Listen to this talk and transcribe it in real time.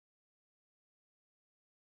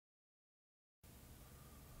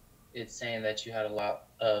It's saying that you had a lot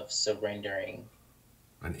of surrendering.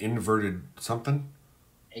 An inverted something?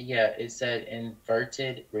 Yeah, it said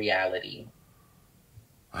inverted reality.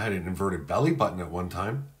 I had an inverted belly button at one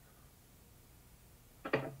time.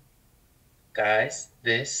 Guys,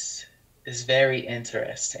 this is very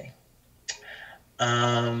interesting.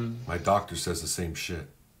 Um, My doctor says the same shit.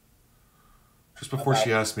 Just before about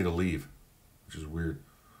she asked me to leave, which is weird.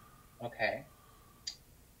 okay.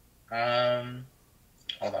 Um,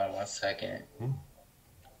 hold on one second. Hmm.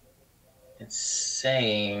 It's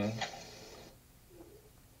saying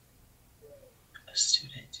a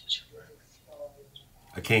student teacher.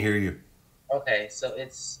 I can't hear you. Okay, so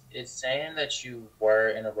it's saying that you were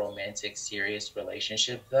in a romantic, serious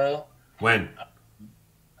relationship, though. When?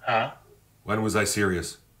 Huh? When was I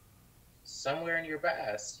serious? Somewhere in your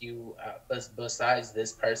past, besides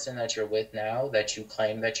this person that you're with now, that you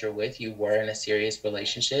claim that you're with, you were in a serious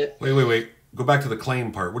relationship. Wait, wait, wait. Go back to the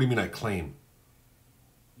claim part. What do you mean I claim?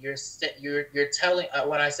 You're telling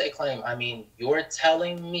when I say claim, I mean you're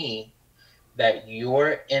telling me that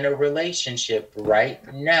you're in a relationship right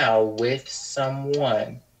now with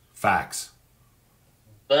someone, Facts.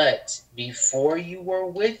 but before you were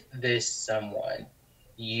with this someone,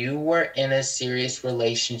 you were in a serious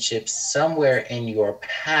relationship somewhere in your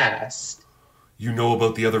past, You know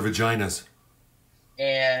about the other vaginas.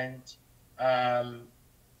 and um,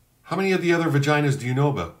 How many of the other vaginas do you know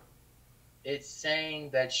about? it's saying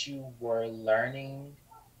that you were learning.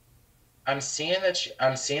 I'm seeing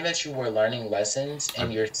that you were learning lessons, I,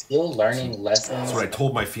 and you're still see, learning that's what lessons. I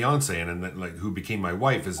told my fiance, and then, like, who became my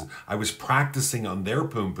wife, is I was practicing on their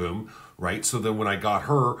poom poom, right? So then when I got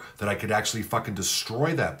her, that I could actually fucking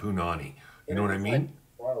destroy that punani. You know There what I was like mean?